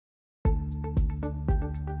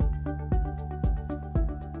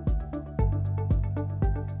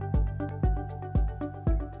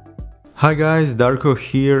Hi guys, Darko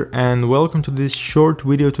here and welcome to this short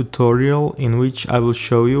video tutorial in which I will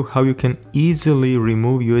show you how you can easily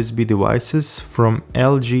remove USB devices from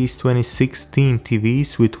LG's 2016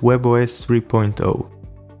 TVs with webOS 3.0.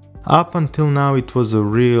 Up until now it was a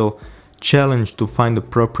real challenge to find the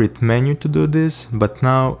appropriate menu to do this, but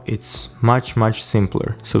now it's much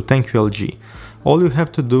simpler, so thank you LG. All you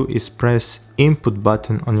have to do is press input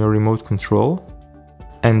button on your remote control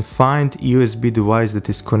and find USB device that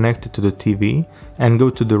is connected to the TV and go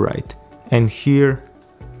to the right. And here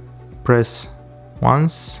press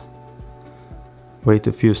once, wait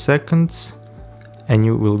a few seconds, and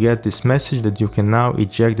you will get this message that you can now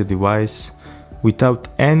eject the device without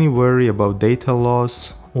any worry about data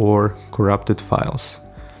loss or corrupted files.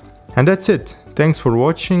 And that's it. Thanks for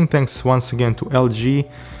watching. Thanks once again to LG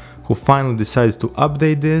who finally decided to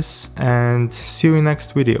update this, and see you in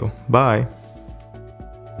next video. Bye.